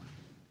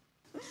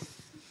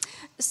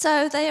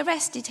So they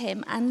arrested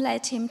him and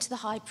led him to the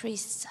high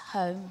priest's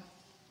home,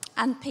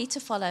 and Peter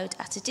followed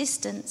at a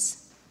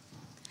distance.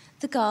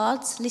 The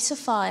guards lit a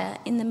fire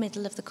in the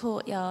middle of the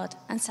courtyard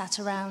and sat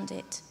around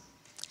it,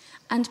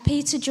 and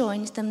Peter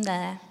joined them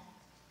there.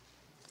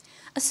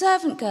 A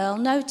servant girl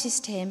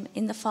noticed him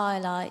in the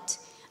firelight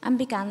and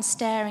began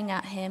staring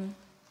at him.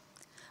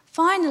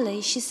 Finally,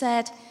 she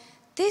said,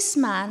 "This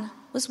man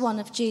was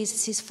one of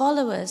Jesus'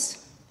 followers."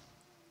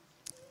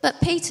 But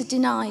Peter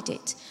denied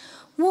it.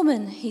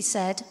 "Woman," he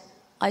said,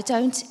 "I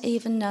don't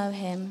even know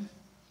him."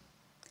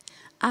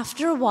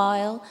 After a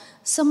while,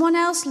 someone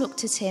else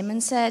looked at him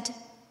and said,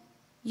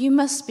 "You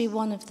must be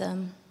one of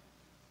them."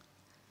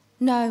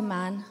 "No,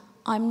 man,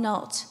 I'm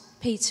not,"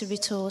 Peter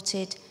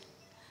retorted.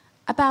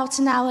 About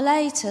an hour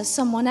later,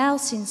 someone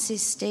else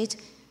insisted,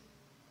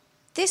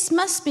 "This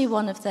must be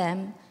one of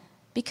them,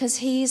 because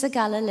he is a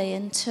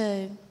Galilean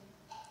too."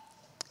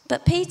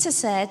 But Peter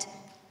said,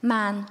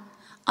 "Man,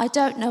 I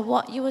don't know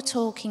what you are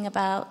talking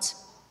about."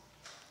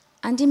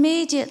 And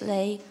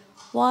immediately,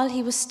 while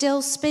he was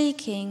still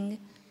speaking,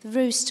 the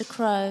rooster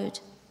crowed.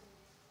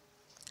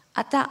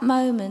 At that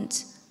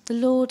moment, the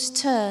Lord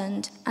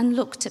turned and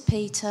looked at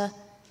Peter.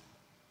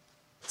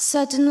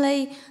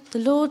 Suddenly, the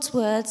Lord's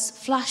words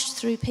flashed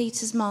through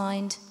Peter's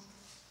mind.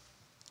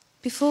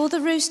 "Before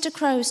the rooster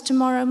crows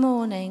tomorrow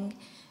morning,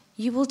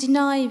 you will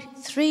deny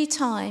 3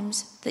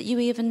 times that you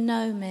even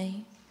know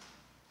me."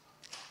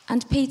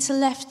 And Peter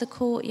left the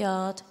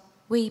courtyard,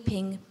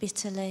 weeping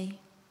bitterly.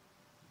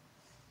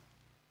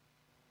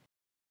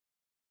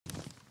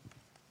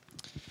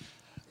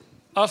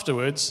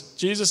 Afterwards,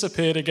 Jesus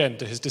appeared again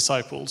to his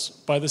disciples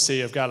by the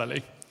Sea of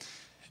Galilee.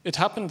 It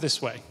happened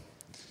this way.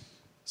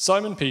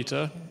 Simon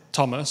Peter,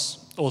 Thomas,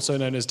 also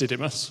known as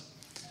Didymus,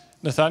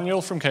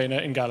 Nathanael from Cana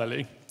in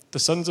Galilee, the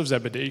sons of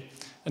Zebedee,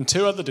 and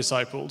 2 other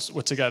disciples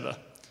were together.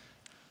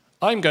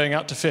 "I'm going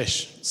out to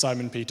fish,"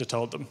 Simon Peter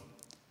told them.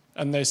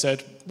 And they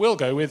said, "We'll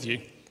go with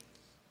you."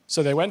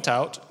 So they went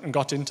out and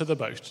got into the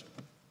boat.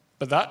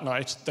 But that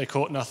night they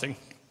caught nothing.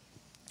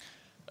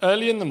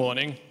 Early in the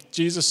morning,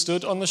 Jesus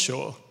stood on the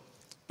shore,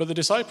 but the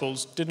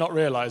disciples did not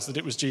realize that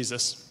it was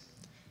Jesus.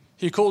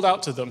 He called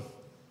out to them,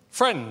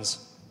 "Friends,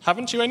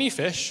 haven't you any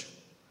fish?"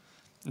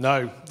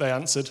 "No," they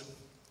answered.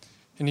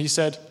 And he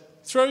said,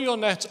 "Throw your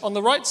net on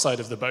the right side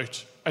of the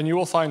boat, and you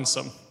will find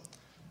some."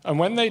 And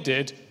when they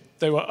did,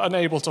 they were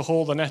unable to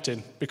haul the net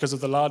in because of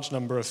the large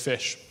number of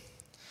fish.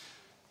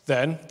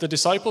 Then the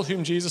disciple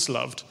whom Jesus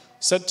loved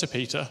said to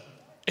Peter,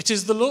 "It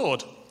is the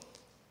Lord."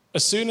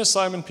 As soon as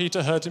Simon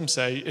Peter heard him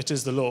say, "It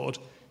is the Lord,"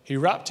 he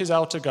wrapped his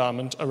outer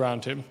garment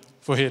around him,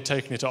 for he had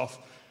taken it off,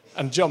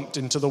 and jumped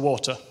into the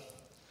water.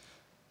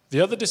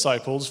 The other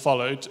disciples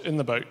followed in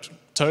the boat,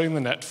 towing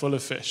the net full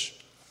of fish,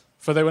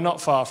 for they were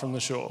not far from the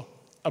shore,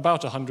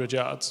 about 100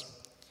 yards.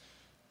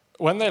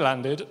 When they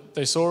landed,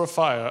 they saw a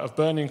fire of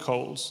burning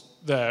coals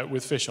there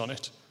with fish on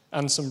it,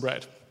 and some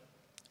bread.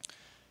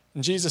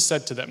 And Jesus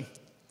said to them,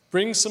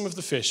 "Bring some of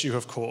the fish you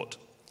have caught."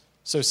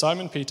 So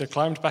Simon Peter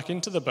climbed back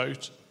into the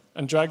boat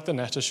and dragged the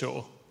net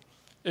ashore.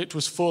 It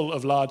was full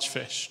of large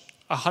fish,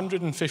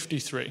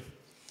 153.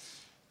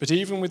 But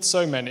even with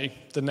so many,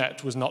 the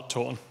net was not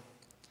torn.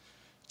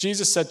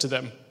 Jesus said to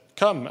them,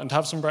 "Come and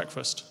have some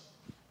breakfast."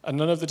 And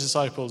none of the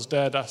disciples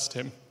dared ask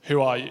him,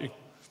 "Who are you?"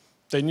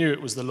 They knew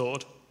it was the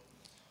Lord.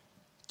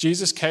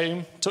 Jesus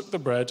came, took the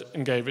bread,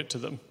 and gave it to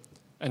them,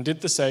 and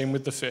did the same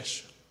with the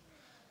fish.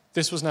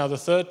 This was now the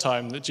 3rd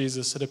time that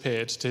Jesus had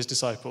appeared to his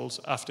disciples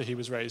after he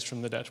was raised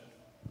from the dead.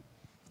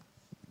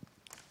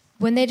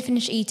 When they had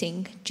finished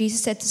eating,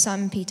 Jesus said to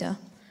Simon Peter,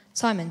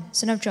 "Simon,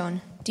 son of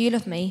John, do you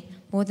love me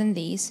more than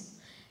these?"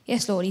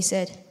 "Yes, Lord," he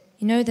said.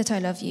 "You know that I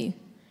love you."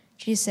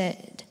 Jesus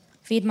said,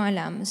 "Feed my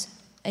lambs."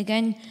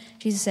 Again,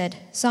 Jesus said,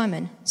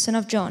 "Simon, son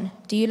of John,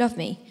 do you love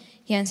me?"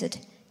 He answered,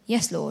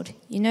 "Yes, Lord,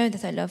 you know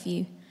that I love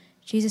you."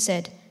 Jesus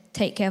said,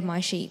 "Take care of my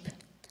sheep."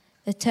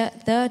 The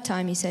 3rd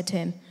time he said to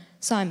him,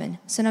 "Simon,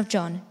 son of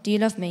John, do you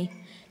love me?"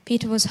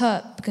 Peter was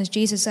hurt because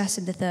Jesus asked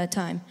him the 3rd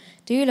time.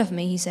 "Do you love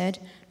me?" he said.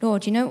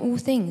 "Lord, you know all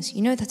things.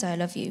 You know that I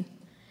love you."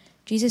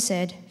 Jesus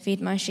said,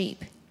 "Feed my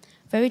sheep.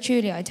 Very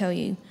truly I tell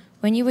you,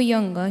 when you were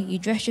younger, you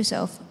dressed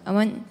yourself and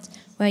went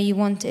where you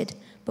wanted.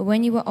 But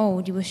when you are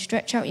old, you will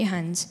stretch out your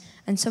hands,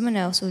 and someone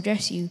else will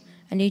dress you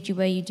and lead you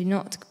where you do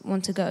not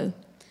want to go."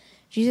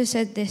 Jesus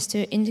said this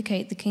to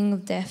indicate the king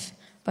of death,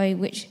 by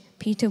which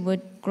Peter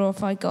would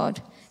glorify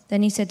God.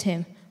 Then he said to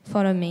him,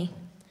 "Follow me."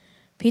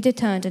 Peter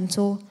turned and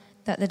saw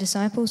that the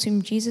disciples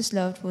whom Jesus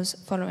loved was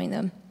following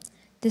them.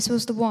 This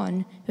was the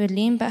one who had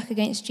leaned back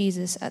against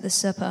Jesus at the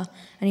supper,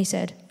 and he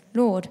said,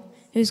 "Lord,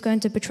 who is going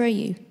to betray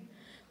you?"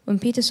 When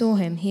Peter saw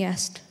him, he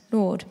asked,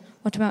 "Lord,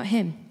 what about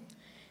him?"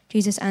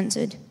 Jesus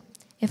answered,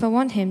 "If I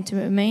want him to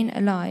remain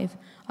alive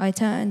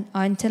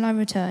until I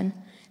return,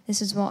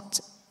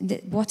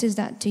 what is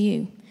that to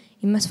you?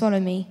 You must follow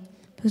me."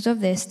 Because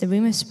of this, the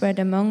rumor spread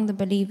among the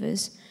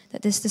believers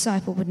that this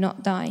disciple would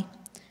not die.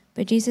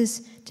 But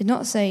Jesus did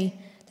not say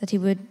that he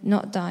would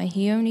not die.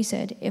 He only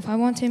said, "If I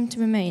want him to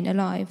remain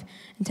alive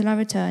until I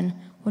return,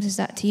 what is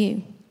that to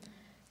you?"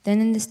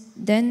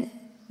 Then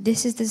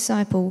This is the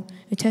disciple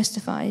who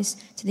testifies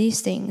to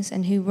these things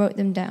and who wrote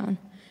them down.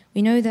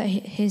 We know that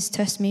his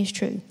testimony is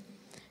true.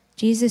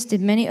 Jesus did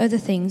many other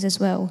things as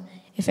well.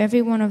 If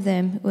every one of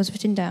them was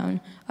written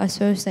down, I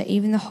suppose that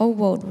even the whole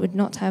world would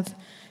not have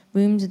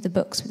room in the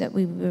books that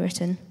we were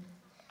written.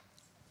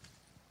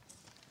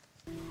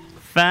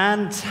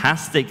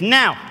 Fantastic.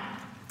 Now,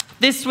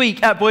 this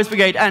week at Boys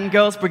Brigade and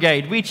Girls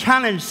Brigade, we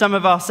challenged some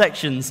of our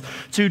sections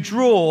to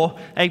draw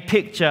a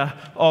picture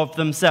of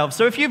themselves.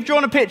 So if you've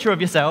drawn a picture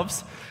of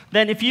yourselves,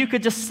 then if you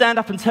could just stand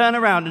up and turn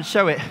around and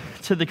show it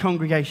to the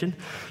congregation.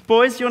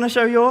 Boys, do you want to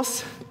show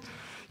yours?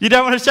 You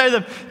don't want to show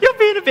them? You're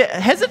being a bit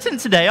hesitant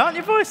today, aren't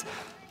you, boys?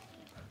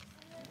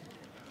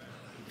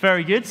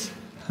 Very good.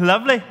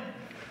 Lovely.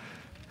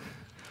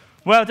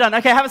 Well done.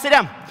 Okay, have a sit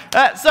down.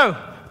 So,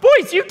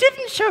 boys, you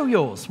didn't show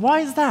yours.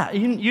 Why is that?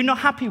 You're not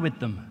happy with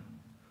them?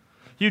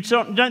 You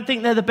don't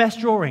think they're the best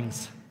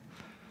drawings?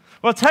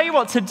 Well, I'll tell you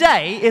what,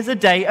 today is a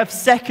day of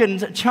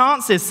second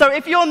chances. So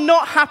if you're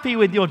not happy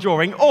with your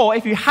drawing, or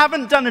if you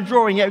haven't done a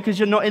drawing yet because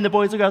you're not in the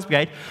Boys or Girls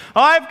Brigade,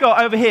 I've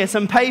got over here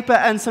some paper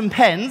and some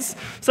pens.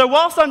 So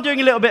whilst I'm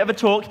doing a little bit of a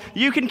talk,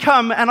 you can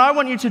come and I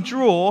want you to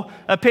draw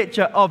a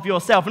picture of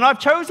yourself. And I've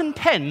chosen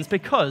pens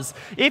because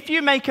if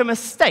you make a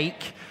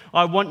mistake,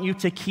 I want you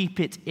to keep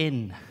it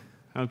in.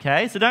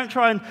 Okay, so don't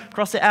try and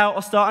cross it out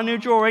or start a new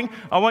drawing.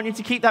 I want you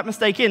to keep that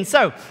mistake in.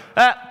 So,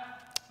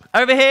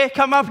 over here,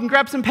 come up and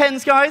grab some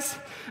pens, guys.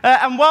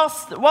 And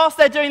whilst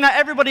they're doing that,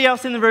 everybody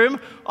else in the room,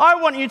 I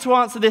want you to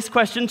answer this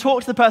question.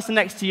 Talk to the person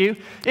next to you.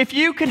 If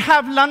you could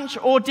have lunch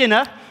or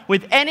dinner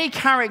with any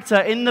character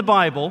in the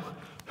Bible,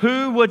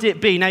 who would it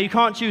be? Now, you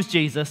can't choose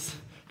Jesus,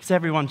 because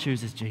everyone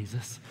chooses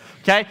Jesus.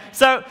 Okay,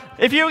 so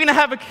if you were going to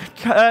have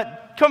a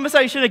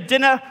conversation, a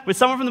dinner with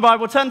someone from the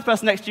Bible, turn to the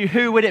person next to you,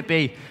 who would it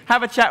be?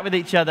 Have a chat with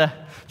each other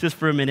just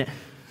for a minute.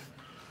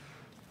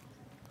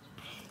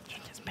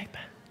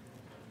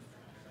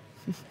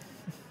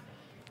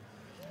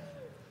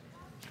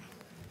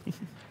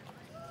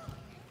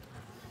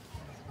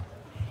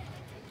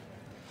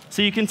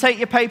 So you can take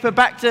your paper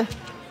back to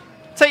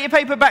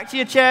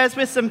your chairs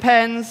with some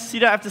pens. You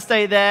don't have to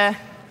stay there.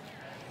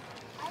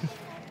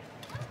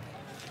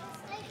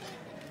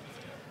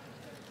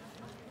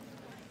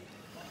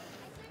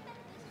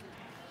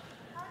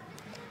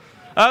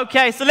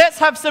 Okay, so let's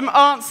have some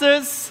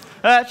answers.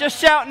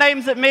 Just shout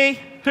names at me.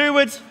 Who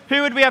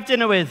would we have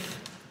dinner with?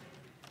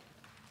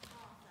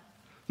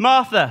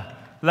 Martha.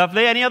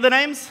 Lovely. Any other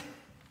names?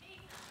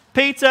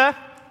 Peter.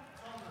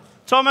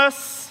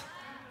 Thomas.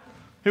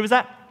 Who was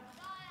that?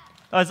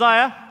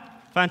 Isaiah.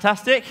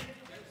 Fantastic.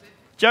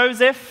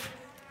 Joseph.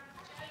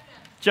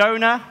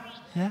 Jonah.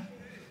 Yeah.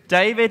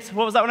 David.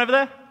 What was that one over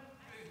there?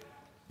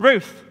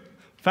 Ruth.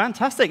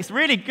 Fantastic. It's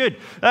really good.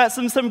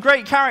 Some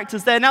great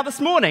characters there. Now, this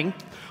morning,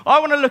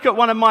 I want to look at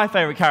one of my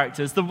favorite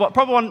characters, the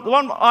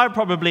one I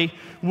probably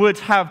would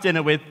have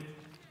dinner with,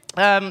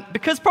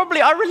 because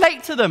probably I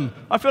relate to them.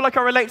 I feel like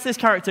I relate to this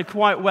character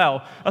quite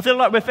well. I feel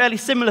like we're fairly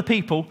similar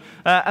people,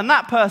 and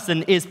that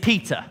person is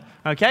Peter,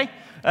 okay?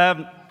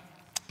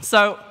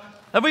 So,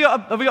 have we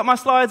got my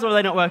slides, or are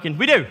they not working?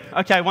 We do.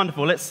 Okay,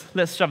 wonderful.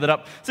 Let's shove that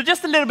up. So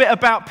just a little bit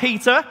about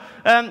Peter.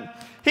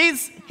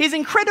 He's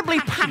incredibly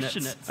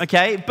passionate,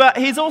 okay, but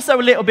he's also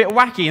a little bit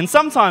wacky, and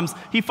sometimes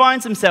he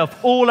finds himself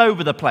all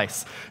over the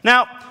place.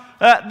 Now,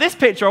 this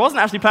picture I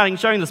wasn't actually planning on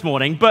showing this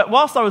morning, but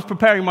whilst I was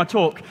preparing my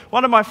talk,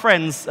 one of my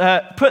friends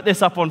put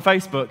this up on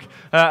Facebook,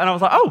 and I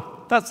was like,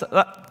 oh,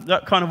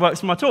 that kind of works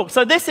for my talk.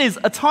 So this is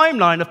a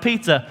timeline of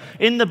Peter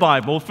in the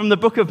Bible from the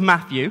book of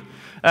Matthew,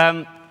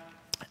 and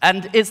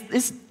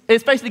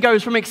it basically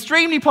goes from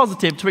extremely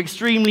positive to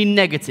extremely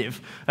negative.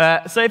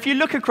 So if you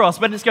look across,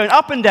 when it's going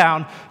up and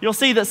down, you'll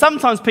see that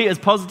sometimes Peter's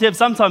positive,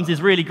 sometimes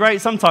he's really great,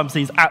 sometimes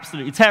he's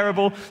absolutely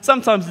terrible,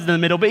 sometimes he's in the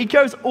middle, but he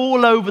goes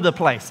all over the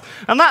place.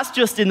 And that's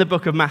just in the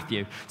book of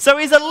Matthew. So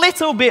he's a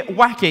little bit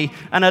wacky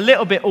and a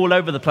little bit all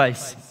over the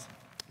place.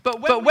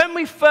 But when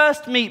we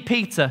first meet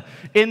Peter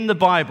in the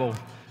Bible,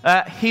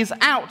 he's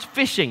out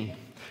fishing.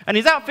 And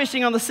he's out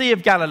fishing on the Sea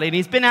of Galilee, and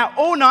he's been out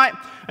all night,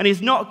 and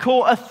he's not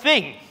caught a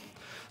thing.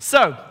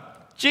 So,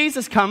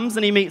 Jesus comes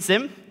and he meets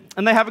him,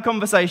 and they have a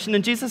conversation,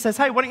 and Jesus says,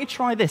 hey, why don't you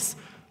try this?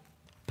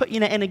 Put your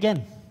net in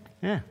again.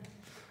 Yeah.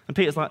 And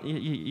Peter's like,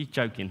 you're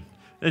joking.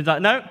 And he's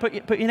like, no, put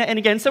your net in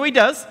again. So he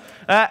does,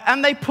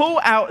 and they pull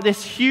out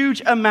this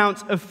huge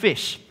amount of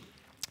fish.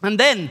 And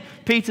then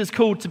Peter's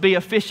called to be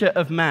a fisher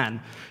of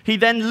man. He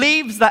then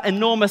leaves that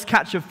enormous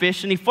catch of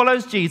fish, and he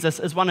follows Jesus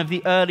as one of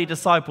the early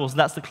disciples.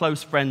 That's the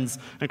close friends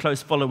and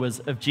close followers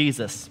of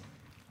Jesus.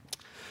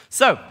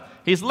 So,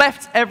 he's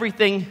left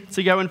everything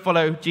to go and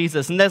follow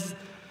Jesus.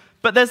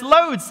 But there's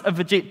loads of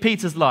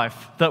Peter's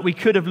life that we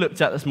could have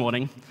looked at this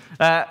morning.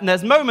 And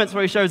there's moments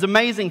where he shows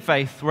amazing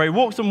faith, where he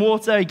walks on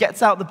water, he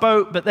gets out the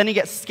boat, but then he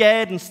gets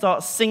scared and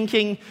starts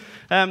sinking.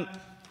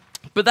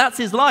 But that's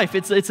his life.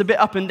 It's a bit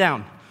up and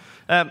down.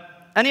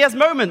 And he has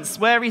moments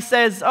where he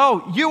says,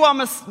 oh, you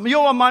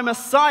are my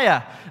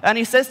Messiah. And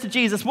he says to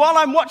Jesus, while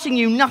I'm watching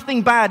you,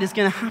 nothing bad is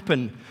going to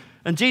happen.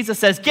 And Jesus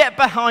says, get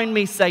behind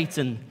me,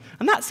 Satan.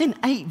 And that's in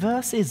 8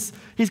 verses.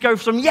 He's going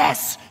from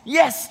yes,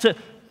 yes, to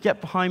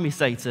get behind me,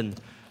 Satan.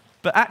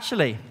 But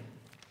actually,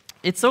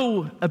 it's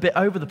all a bit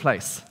over the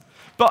place.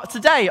 But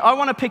today, I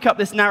want to pick up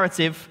this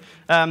narrative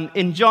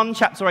in John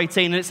chapter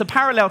 18, and it's a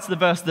parallel to the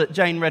verse that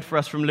Jane read for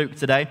us from Luke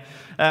today.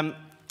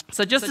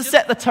 So just to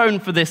set the tone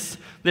for this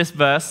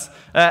verse,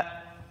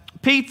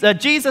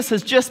 Jesus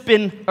has just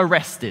been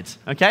arrested,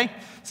 okay?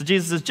 So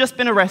Jesus has just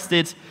been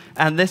arrested,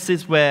 and this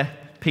is where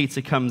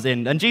Peter comes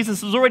in. And Jesus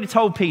has already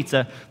told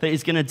Peter that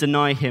he's going to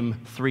deny him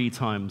 3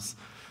 times.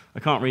 I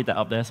can't read that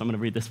up there, so I'm going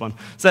to read this one.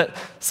 So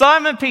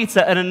Simon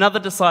Peter and another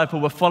disciple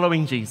were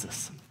following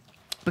Jesus.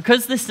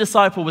 Because this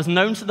disciple was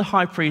known to the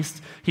high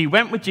priest, he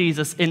went with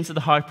Jesus into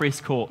the high priest's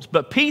court.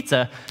 But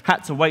Peter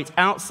had to wait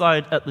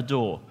outside at the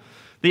door.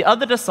 The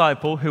other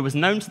disciple, who was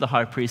known to the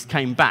high priest,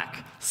 came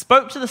back,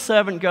 spoke to the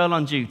servant girl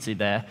on duty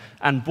there,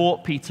 and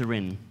brought Peter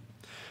in.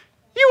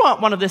 "You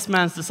aren't one of this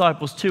man's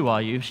disciples too,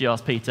 are you?" she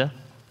asked Peter.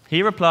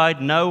 He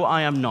replied, "No,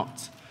 I am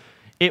not."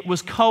 It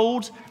was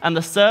cold, and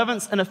the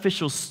servants and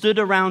officials stood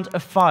around a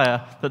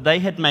fire that they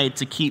had made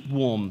to keep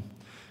warm.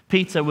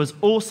 Peter was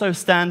also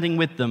standing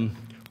with them,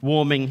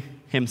 warming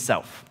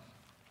himself.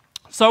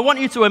 So I want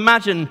you to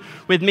imagine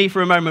with me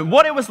for a moment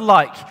what it was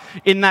like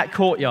in that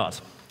courtyard.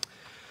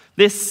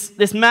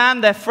 This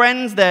man, their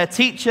friend, their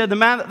teacher, the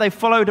man that they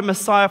followed, a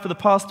Messiah for the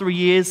past 3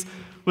 years,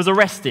 was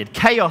arrested.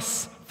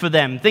 Chaos for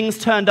them. Things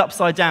turned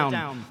upside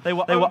down. They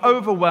were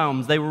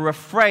overwhelmed. They were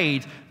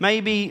afraid.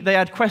 Maybe they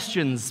had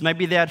questions.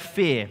 Maybe they had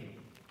fear.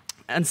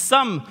 And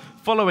some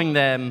following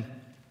them,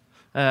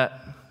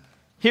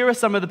 here are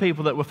some of the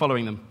people that were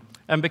following them.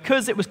 And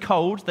because it was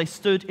cold, they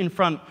stood in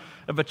front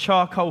of a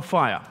charcoal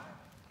fire.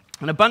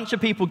 And a bunch of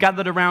people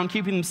gathered around,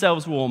 keeping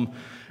themselves warm.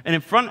 And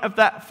in front of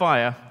that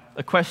fire,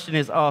 a question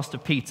is asked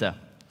of Peter.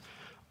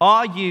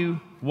 "Are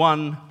you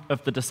one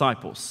of the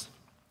disciples?"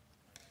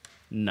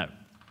 No.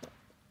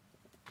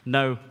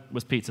 No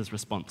was Peter's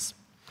response.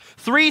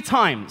 3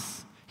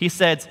 times he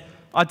said,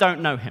 "I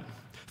don't know him."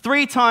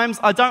 3 times,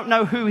 "I don't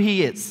know who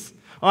he is.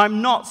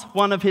 I'm not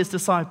one of his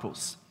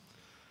disciples."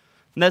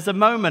 And there's a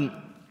moment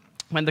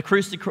when the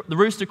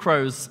rooster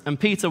crows and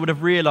Peter would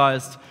have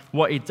realized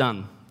what he'd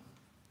done.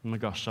 "Oh my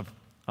gosh,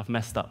 I've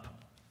messed up.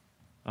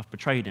 I've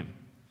betrayed him.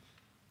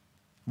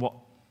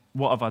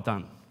 What have I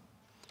done?"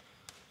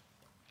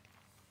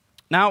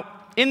 Now,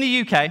 in the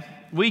UK,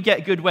 we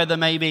get good weather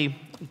maybe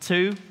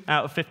 2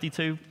 out of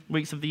 52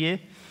 weeks of the year.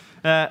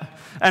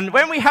 And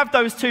when we have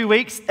those 2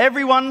 weeks,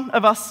 every one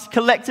of us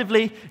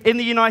collectively in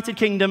the United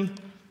Kingdom,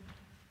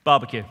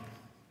 barbecue.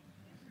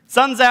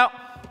 Sun's out,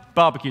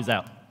 barbecue's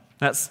out.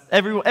 That's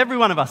every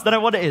one of us. Don't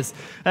know what it is.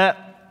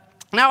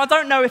 Now, I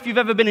don't know if you've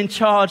ever been in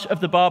charge of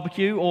the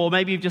barbecue, or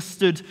maybe you've just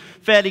stood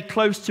fairly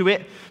close to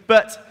it,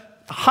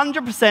 but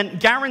 100%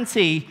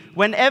 guarantee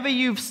whenever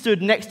you've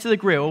stood next to the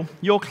grill,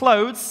 your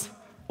clothes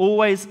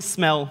always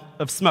smell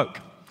of smoke.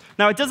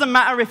 Now, it doesn't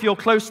matter if you're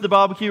close to the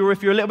barbecue or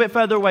if you're a little bit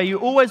further away, you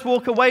always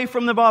walk away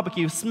from the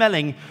barbecue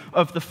smelling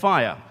of the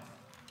fire.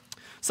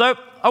 So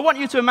I want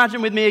you to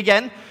imagine with me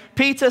again,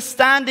 Peter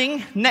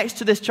standing next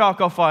to this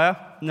charcoal fire.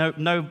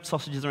 No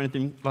sausages or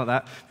anything like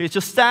that. He's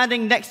just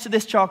standing next to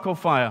this charcoal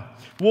fire,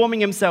 warming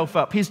himself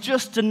up. He's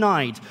just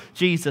denied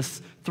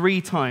Jesus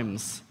 3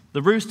 times.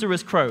 The rooster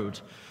has crowed.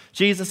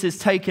 Jesus is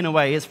taken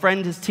away. His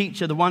friend, his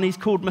teacher, the one he's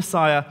called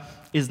Messiah,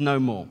 is no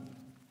more.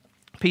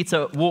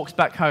 Peter walks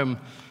back home,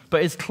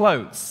 but his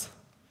clothes,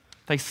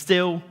 they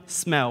still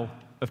smell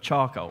of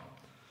charcoal.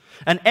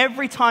 And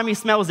every time he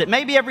smells it,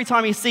 maybe every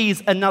time he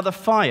sees another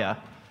fire,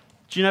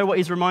 do you know what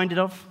he's reminded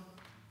of?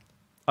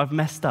 I've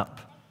messed up.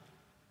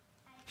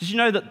 Did you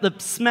know that the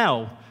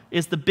smell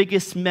is the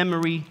biggest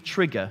memory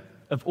trigger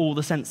of all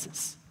the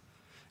senses?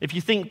 If you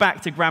think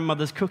back to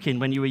grandmother's cooking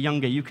when you were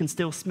younger, you can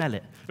still smell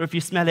it. Or if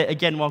you smell it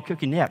again while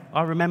cooking, yeah,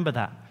 I remember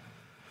that.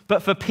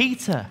 But for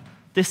Peter,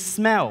 this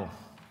smell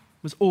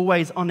was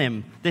always on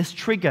him, this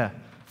trigger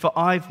for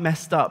I've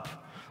messed up.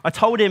 I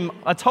told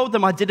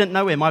them I didn't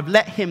know him. I've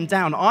let him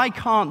down. I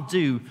can't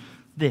do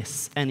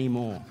this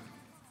anymore.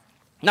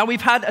 Now,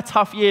 we've had a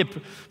tough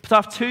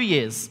 2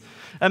 years.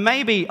 And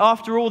maybe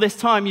after all this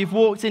time, you've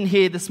walked in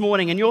here this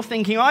morning and you're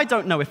thinking, I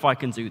don't know if I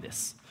can do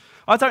this.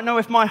 I don't know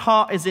if my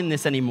heart is in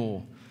this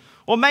anymore.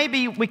 Or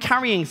maybe we're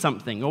carrying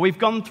something, or we've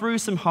gone through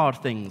some hard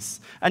things,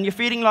 and you're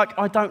feeling like,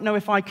 I don't know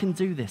if I can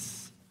do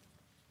this.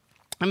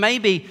 And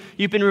maybe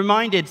you've been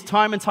reminded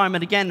time and time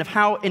and again of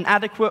how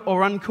inadequate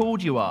or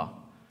uncalled you are.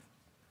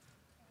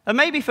 And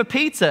maybe for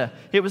Peter,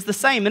 it was the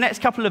same. The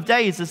next couple of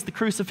days as the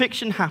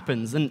crucifixion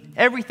happens and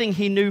everything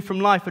he knew from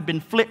life had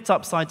been flipped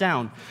upside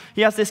down,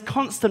 he has this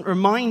constant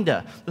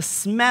reminder, the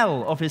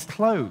smell of his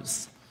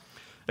clothes,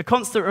 a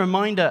constant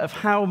reminder of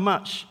how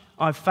much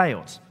I've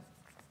failed.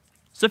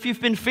 So if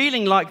you've been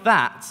feeling like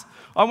that,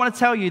 I want to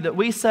tell you that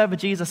we serve a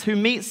Jesus who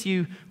meets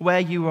you where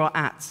you are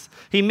at.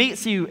 He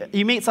meets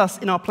us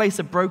in our place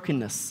of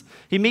brokenness.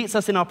 He meets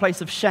us in our place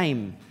of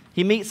shame.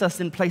 He meets us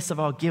in place of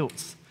our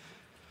guilt.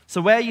 So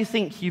where you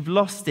think you've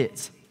lost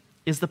it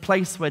is the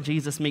place where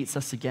Jesus meets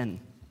us again.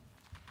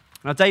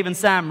 Now, Dave and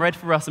Sam read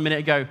for us a minute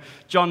ago,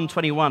 John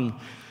 21.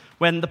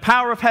 When the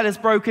power of hell is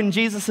broken,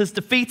 Jesus has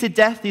defeated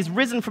death, he's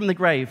risen from the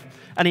grave,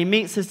 and he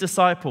meets his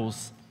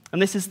disciples.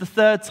 And this is the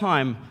third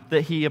time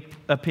that he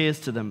appears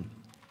to them.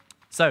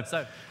 So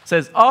it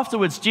says,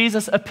 afterwards,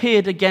 Jesus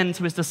appeared again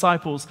to his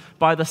disciples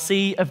by the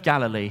Sea of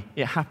Galilee.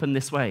 It happened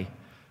this way.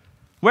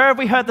 Where have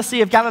we heard the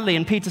Sea of Galilee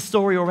in Peter's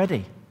story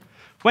already?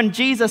 When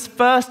Jesus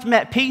first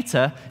met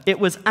Peter, it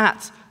was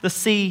at the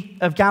Sea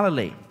of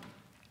Galilee.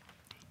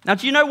 Now,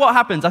 do you know what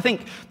happens? I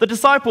think the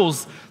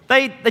disciples,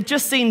 they'd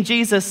just seen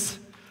Jesus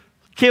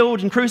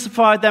killed and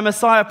crucified, their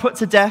Messiah put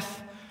to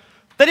death.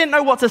 They didn't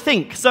know what to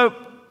think. So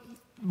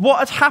what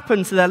had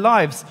happened to their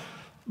lives?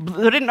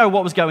 They didn't know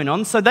what was going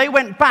on, so they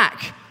went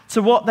back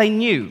to what they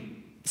knew.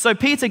 So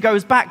Peter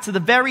goes back to the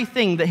very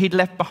thing that he'd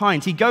left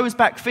behind. He goes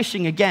back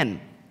fishing again.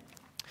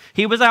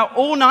 He was out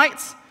all night,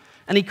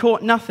 and he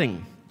caught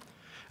nothing.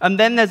 And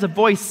then there's a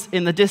voice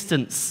in the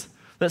distance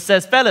that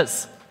says,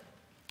 fellas,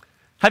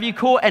 have you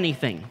caught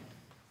anything?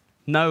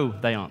 No,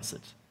 they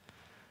answered.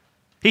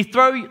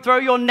 Throw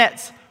your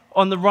net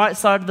on the right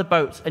side of the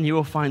boat, and you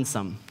will find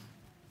some.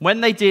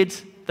 When they did,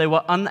 they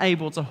were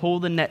unable to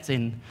haul the net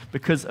in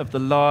because of the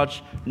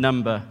large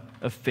number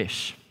of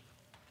fish.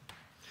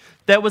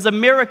 There was a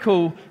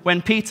miracle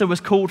when Peter was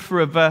called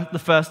for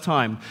the first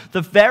time. The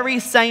very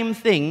same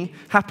thing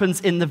happens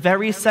in the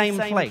very same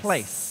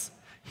place.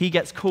 He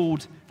gets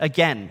called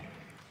again.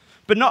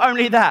 But not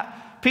only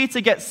that, Peter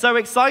gets so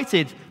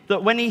excited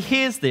that when he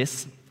hears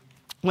this,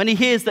 when he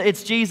hears that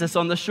it's Jesus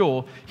on the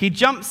shore, he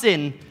jumps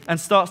in and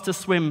starts to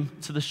swim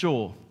to the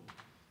shore.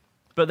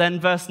 But then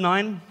verse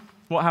 9,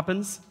 what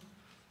happens?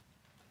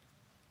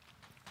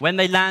 When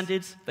they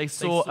landed, they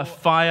saw a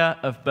fire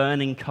of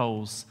burning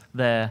coals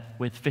there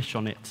with fish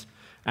on it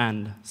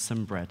and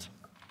some bread.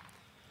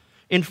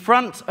 In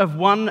front of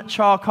one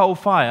charcoal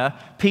fire,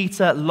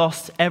 Peter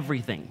lost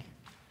everything.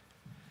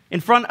 In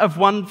front of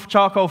one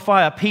charcoal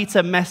fire,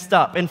 Peter messed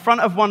up. In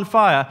front of one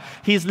fire,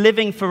 he's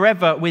living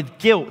forever with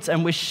guilt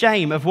and with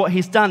shame of what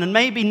he's done and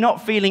maybe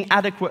not feeling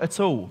adequate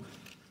at all.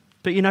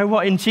 But you know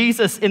what? In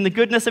Jesus, in the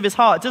goodness of his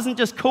heart, doesn't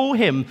just call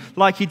him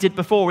like he did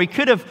before. He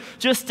could have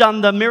just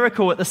done the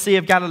miracle at the Sea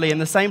of Galilee in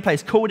the same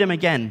place, called him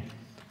again.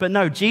 But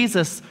no,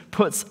 Jesus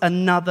puts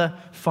another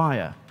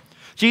fire.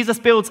 Jesus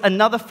builds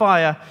another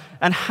fire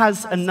and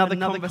has another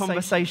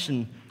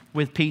conversation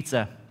with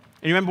Peter.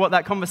 And you remember what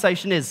that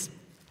conversation is?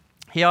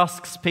 He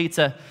asks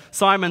Peter,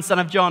 Simon, son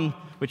of John,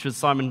 which was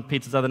Simon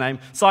Peter's other name,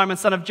 Simon,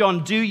 son of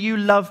John, do you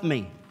love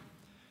me?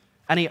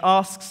 And he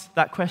asks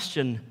that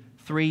question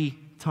 3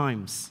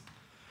 times.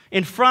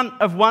 In front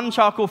of one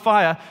charcoal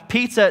fire,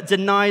 Peter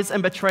denies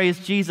and betrays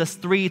Jesus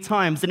 3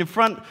 times. And in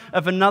front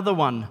of another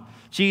one,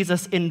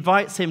 Jesus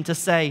invites him to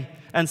say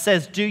and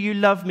says, do you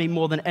love me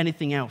more than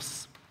anything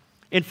else?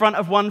 In front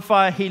of one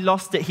fire, he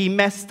lost it. He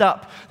messed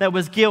up. There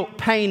was guilt,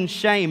 pain,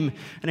 shame.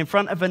 And in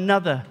front of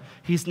another,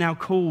 he's now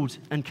called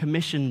and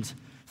commissioned,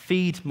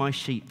 feed my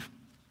sheep.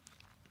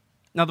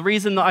 Now, the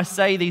reason that I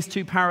say these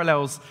 2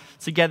 parallels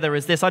together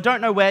is this. I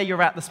don't know where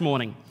you're at this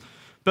morning,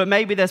 but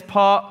maybe there's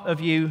parts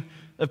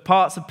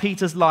of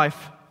Peter's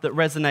life that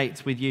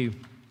resonate with you.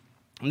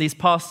 And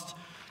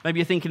maybe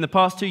you're thinking the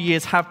past 2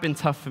 years have been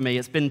tough for me.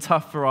 It's been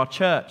tough for our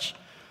church.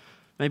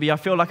 Maybe I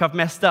feel like I've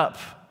messed up.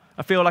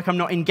 I feel like I'm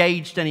not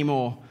engaged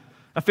anymore.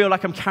 I feel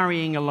like I'm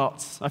carrying a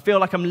lot. I feel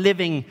like I'm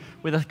living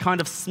with a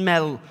kind of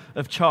smell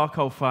of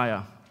charcoal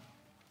fire.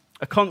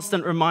 A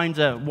constant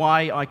reminder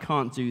why I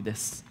can't do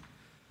this.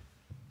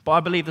 But I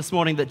believe this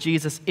morning that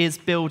Jesus is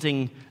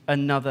building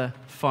another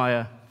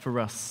fire for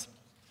us.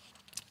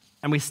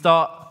 And we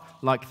start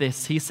like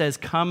this. He says,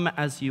 come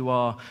as you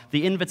are.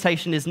 The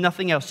invitation is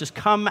nothing else, just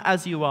come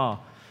as you are.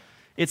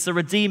 It's a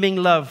redeeming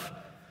love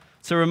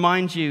to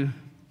remind you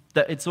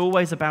that it's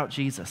always about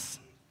Jesus.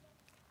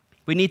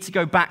 We need to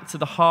go back to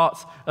the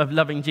heart of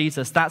loving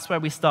Jesus. That's where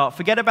we start.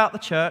 Forget about the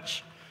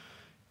church.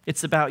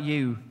 It's about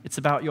you. It's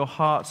about your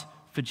heart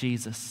for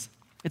Jesus.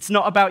 It's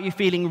not about you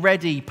feeling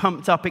ready,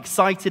 pumped up,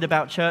 excited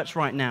about church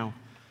right now.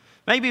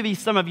 Maybe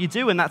some of you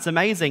do, and that's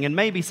amazing. And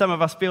maybe some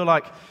of us feel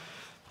like,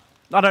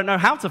 I don't know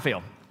how to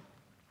feel.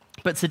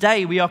 But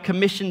today we are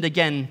commissioned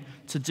again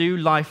to do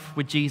life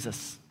with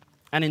Jesus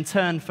and in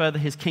turn further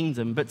his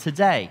kingdom. But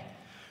today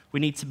we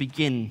need to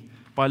begin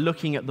by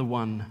looking at the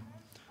one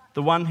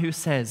who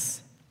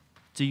says,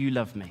 do you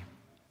love me?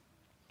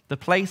 The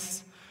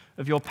place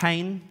of your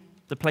pain,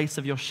 the place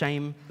of your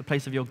shame, the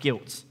place of your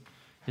guilt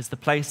is the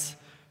place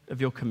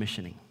of your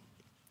commissioning.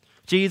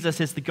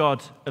 Jesus is the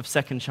God of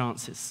second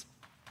chances.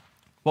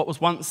 What was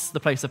once the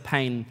place of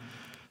pain,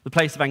 the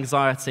place of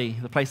anxiety,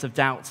 the place of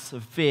doubts,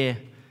 of fear,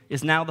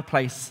 is now the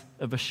place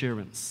of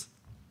assurance.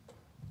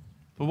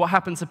 But what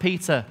happened to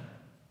Peter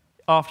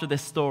after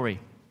this story?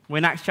 Well,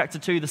 in Acts chapter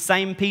 2, the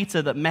same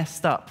Peter that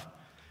messed up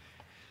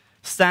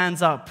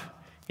stands up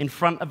in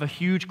front of a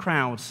huge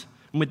crowd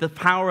and with the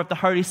power of the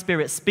Holy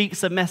Spirit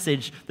speaks a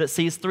message that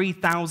sees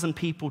 3,000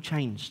 people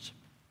changed.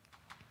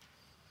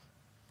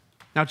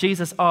 Now,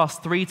 Jesus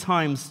asked 3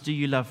 times, do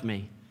you love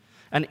me?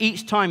 And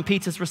each time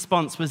Peter's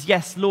response was,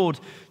 yes, Lord,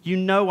 you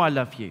know I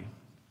love you.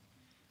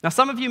 Now,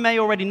 some of you may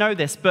already know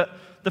this, but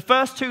the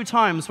first 2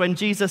 times when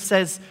Jesus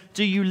says,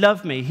 "Do you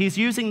love me?" he's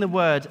using the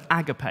word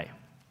agape.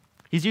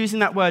 He's using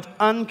that word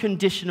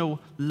unconditional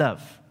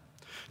love.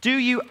 "Do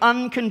you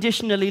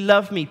unconditionally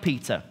love me,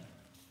 Peter?"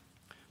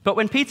 But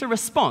when Peter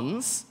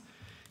responds,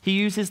 he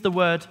uses the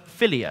word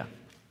philia.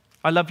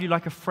 "I love you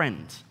like a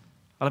friend.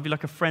 I love you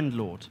like a friend,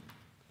 Lord."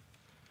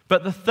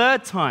 But the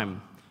 3rd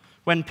time,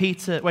 when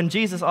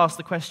Jesus asked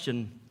the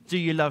question, "Do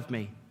you love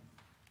me?"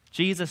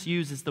 Jesus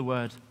uses the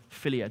word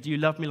philia. "Do you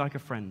love me like a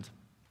friend?"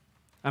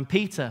 And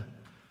Peter,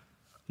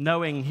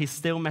 knowing he's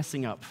still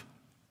messing up,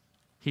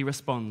 he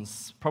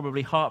responds,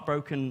 probably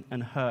heartbroken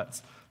and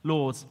hurt,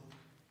 "Lord,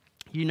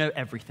 you know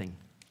everything.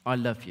 I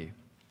love you."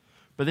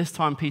 But this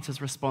time,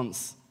 Peter's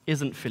response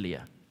isn't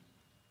philia.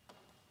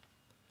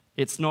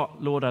 It's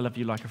not, "Lord, I love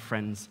you like a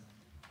friend."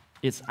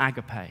 It's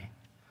agape.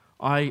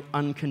 I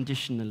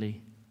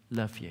unconditionally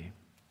love you.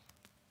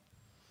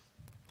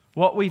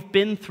 What we've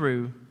been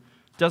through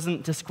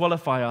doesn't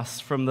disqualify us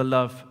from the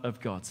love of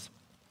God.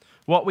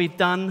 What we've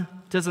done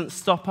doesn't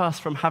stop us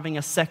from having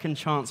a second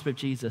chance with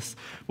Jesus.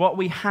 What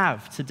we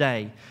have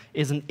today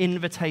is an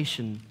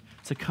invitation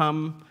to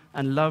come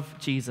and love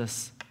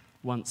Jesus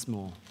once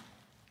more.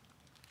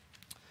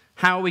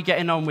 How are we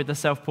getting on with the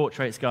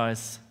self-portraits,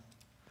 guys?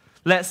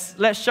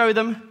 Let's show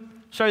them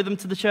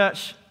to the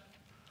church.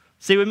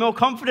 See, we're more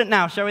confident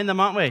now showing them,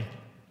 aren't we?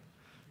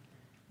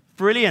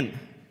 Brilliant.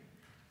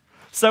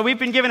 So we've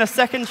been given a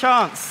second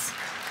chance.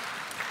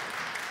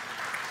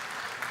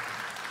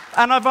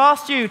 And I've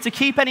asked you to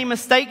keep any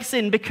mistakes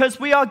in because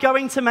we are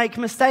going to make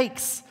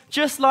mistakes.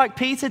 Just like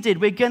Peter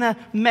did, we're going to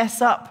mess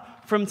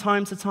up from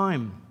time to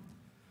time.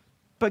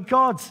 But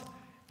God,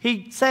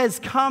 he says,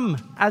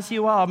 "Come as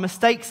you are,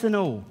 mistakes and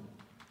all.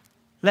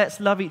 Let's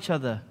love each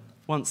other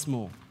once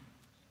more."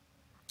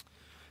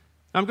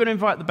 I'm going to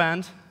invite the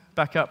band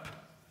back up.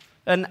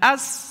 And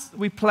as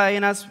we play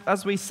and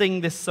as we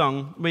sing this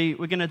song, we're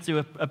going to do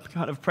a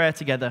kind of prayer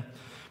together.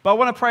 But I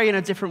want to pray in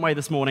a different way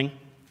this morning.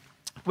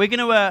 We're going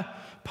to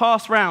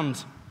pass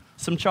round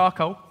some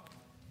charcoal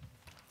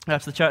to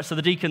the church. So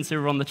the deacons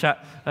who were on the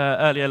chat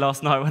earlier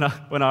last night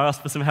when I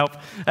asked for some help,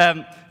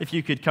 if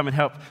you could come and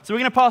help. So we're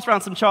going to pass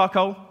around some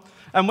charcoal.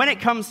 And when it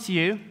comes to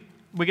you,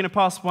 we're going to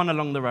pass one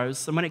along the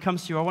rows. And when it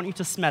comes to you, I want you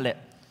to smell it.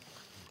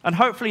 And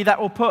hopefully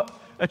that will put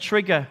a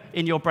trigger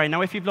in your brain.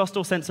 Now, if you've lost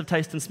all sense of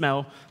taste and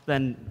smell,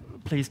 then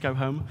please go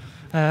home.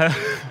 But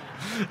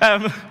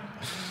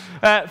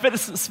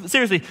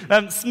seriously,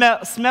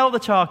 smell the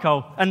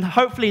charcoal, and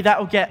hopefully that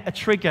will get a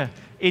trigger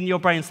in your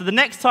brain. So the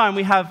next time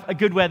we have a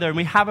good weather and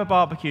we have a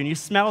barbecue and you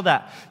smell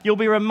that, you'll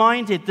be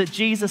reminded that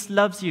Jesus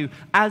loves you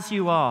as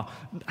you are.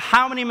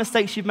 How many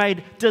mistakes you've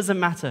made doesn't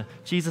matter.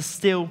 Jesus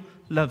still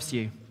loves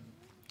you.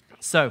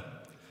 So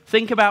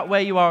think about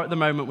where you are at the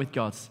moment with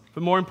God.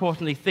 But more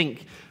importantly,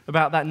 think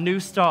about that new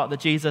start that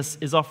Jesus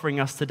is offering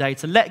us today,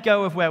 to let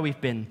go of where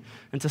we've been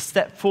and to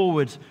step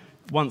forward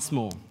once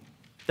more.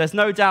 There's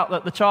no doubt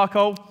that the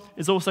charcoal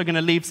is also going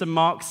to leave some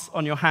marks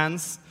on your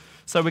hands.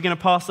 So we're going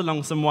to pass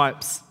along some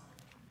wipes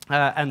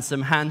and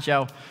some hand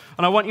gel.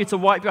 And I want you to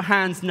wipe your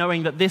hands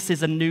knowing that this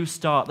is a new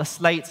start. The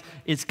slate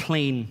is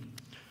clean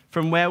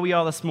from where we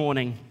are this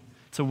morning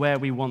to where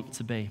we want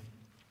to be.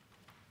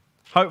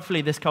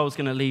 Hopefully this coal is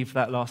going to leave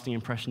that lasting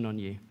impression on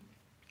you.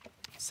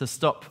 So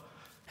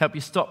help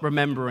you stop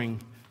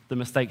remembering the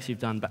mistakes you've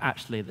done, but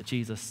actually that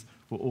Jesus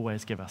will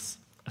always give us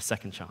a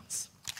second chance.